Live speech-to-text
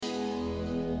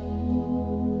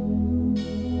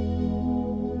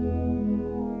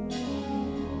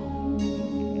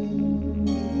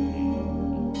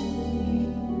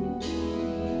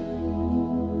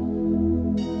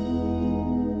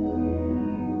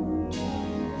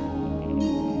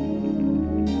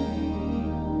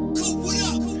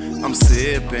I'm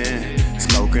sippin',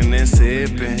 smoking and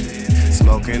sippin',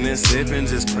 smoking and sippin',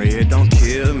 just pray it don't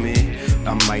kill me.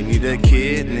 I might need a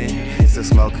kidney. So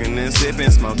smoking and sippin',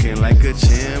 smoking like a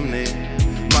chimney.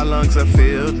 My lungs are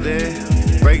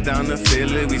filthy, break down the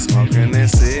Philly. We smoking and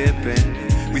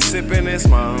sippin', we sippin' and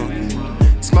smoking,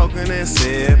 smoking and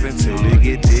sippin' till we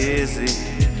get dizzy.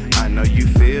 I know you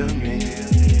feel me.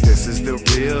 This is the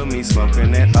real me,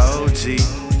 smoking that OG,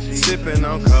 sippin'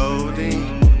 on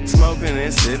codeine, smoking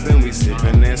and sippin', we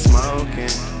sippin' and smoking.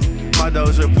 My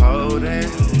doja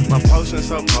potent, my potion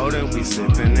so potent, we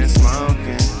sippin' and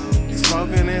smoking,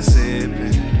 smoking and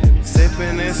sippin',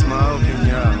 sippin' and smoking,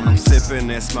 yeah. I'm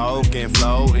sippin' and smoking,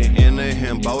 floating in a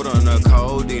him boat on a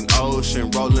codeine ocean,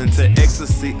 rolling to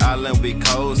Ecstasy Island, we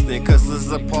coasting, cause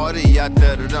there's a party out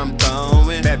there that I'm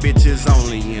throwing. Bad bitches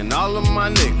only, and all of my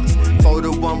niggas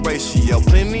 4-to-1 ratio,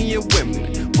 plenty of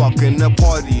women walking the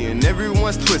party and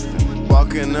everyone's twisting.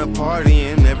 Walking the party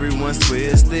and everyone's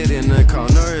twisted. In the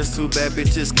corner is two bad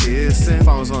bitches kissing.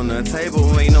 Phones on the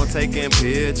table, ain't no taking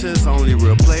pictures. Only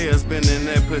real players been in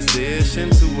that position.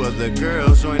 Two other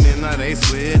girls joining, now they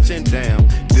switching. Damn,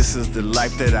 this is the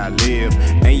life that I live.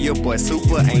 And your boy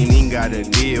Supa ain't even got a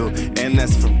deal, and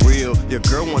that's for real. Your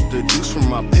girl want the juice from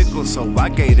my pickle, so I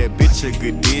gave that bitch a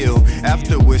good deal.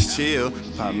 Afterwards chill,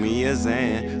 pop me a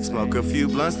Zan, smoke a few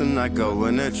blunts and I go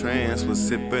in a trance. Was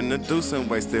sipping the deuce and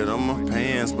wasted on my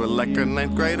pants. But like a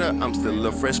ninth grader, I'm still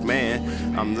a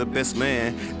freshman. I'm the best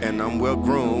man, and I'm well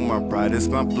groomed. My bride is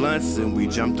my blunts, and we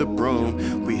jumped the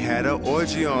broom. We had an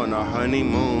orgy on our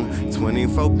honeymoon.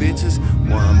 24 bitches,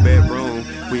 1 bedroom.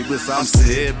 We was all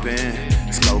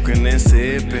sippin', smoking and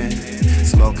sippin',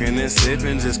 smoking and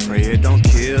sippin', just pray it don't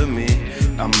kill me.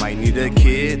 I might need a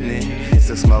kidney.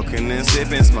 So smoking and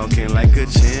sippin', smoking like a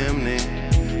chimney.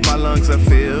 My lungs are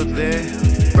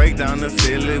filthy, break down the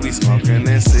Philly. We smoking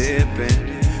and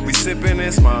sippin', we sippin'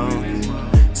 and smoking,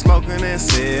 smoking and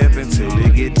sippin' till we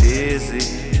get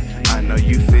dizzy. I know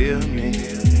you feel me.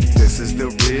 This is the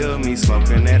real me,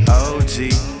 smoking that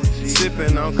OG,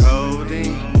 sippin' on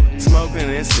codeine, smoking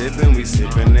and sippin', we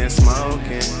sippin' and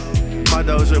smoking. My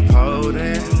doja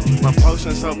potent, my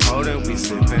potion so potent, we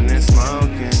sippin' and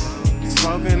smoking,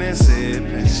 smoking and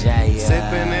sippin',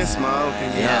 sippin' and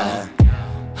smoking, yeah.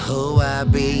 Who I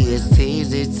be is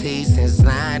TZT since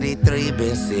 93,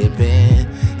 been sippin'.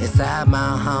 Inside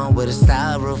my home with a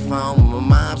styrofoam. My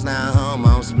mom's not home,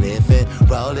 I'm spliffin'.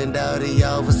 Rollin' dirty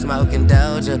over smoking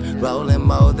Doja. Rollin'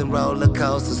 more than roller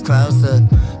coasters, closer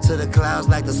to the clouds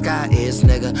like the sky is,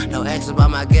 nigga. Don't ask about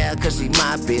my gal, cause she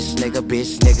my bitch, nigga,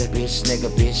 bitch, nigga, bitch, nigga,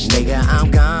 bitch, nigga. I'm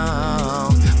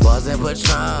gone, boys and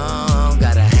Patron.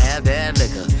 Gotta have that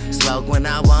liquor, smoke when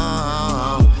I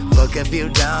want, fuck if you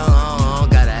don't.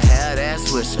 Gotta have that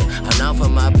swisher, enough for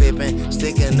my pippin',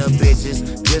 sticking to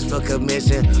bitches, just for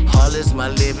commission. All is my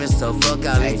living, so fuck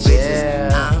all these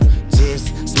bitches. I'm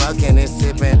just smoking and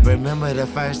sipping. Remember the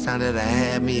first time that I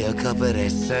had me a cup of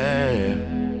that syrup?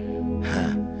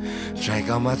 Drink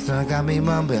on my tongue, got me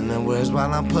mumbling the words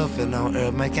while I'm puffing on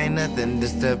earth. Make ain't nothing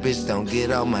disturb, bitch, don't get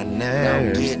on my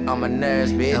nerves. Don't get on my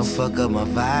nerves, bitch. Don't fuck up my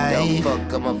vibe. Don't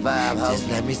fuck up my vibe, ho. Just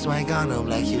let me swing on them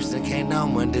like Houston. Can't no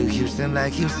one do Houston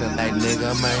like Houston. Like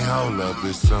nigga, man, hold up,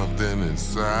 There's something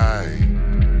inside.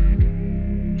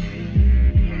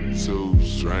 So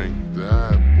drink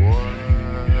that, boy.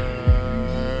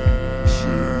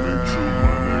 Shit, me too,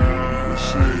 my nigga.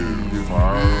 Shit,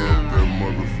 fire up that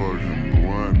motherfucking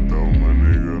blunt, though, my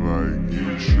nigga. Like, you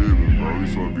trippin', bro. You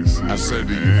supposed to be sitting. I said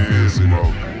to you, and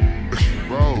smoking.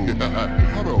 Bro,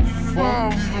 how the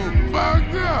fuck you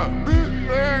fucked up,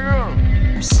 bitch?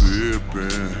 I'm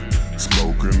sippin',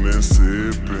 smoking and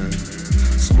sippin',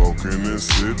 smoking and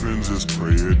sippin', just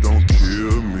pray it don't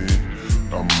kill me.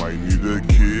 I might need a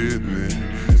kidney.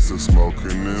 So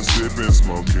smoking and sippin',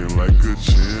 smoking like a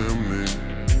chimney.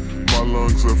 My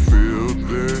lungs are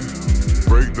filthy,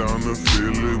 break down the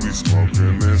Philly. We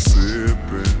smoking and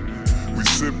sippin', we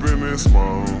sippin' and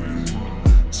smoking,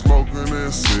 smoking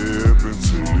and sippin'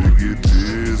 till we get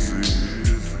dizzy.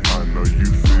 I know you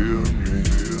feel me.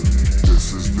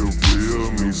 This is the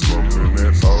real me, smoking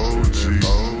that OG,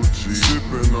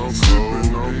 sippin' on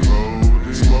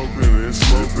codeine, smoking and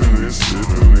smoking and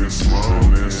sippin' and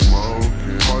smoking and smoking.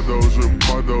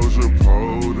 My doja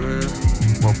potent,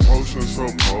 my potion so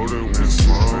potent, we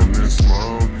smoking and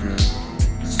smoking,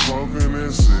 smoking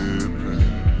and sippin',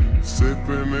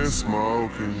 sippin' and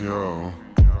smoking, yo.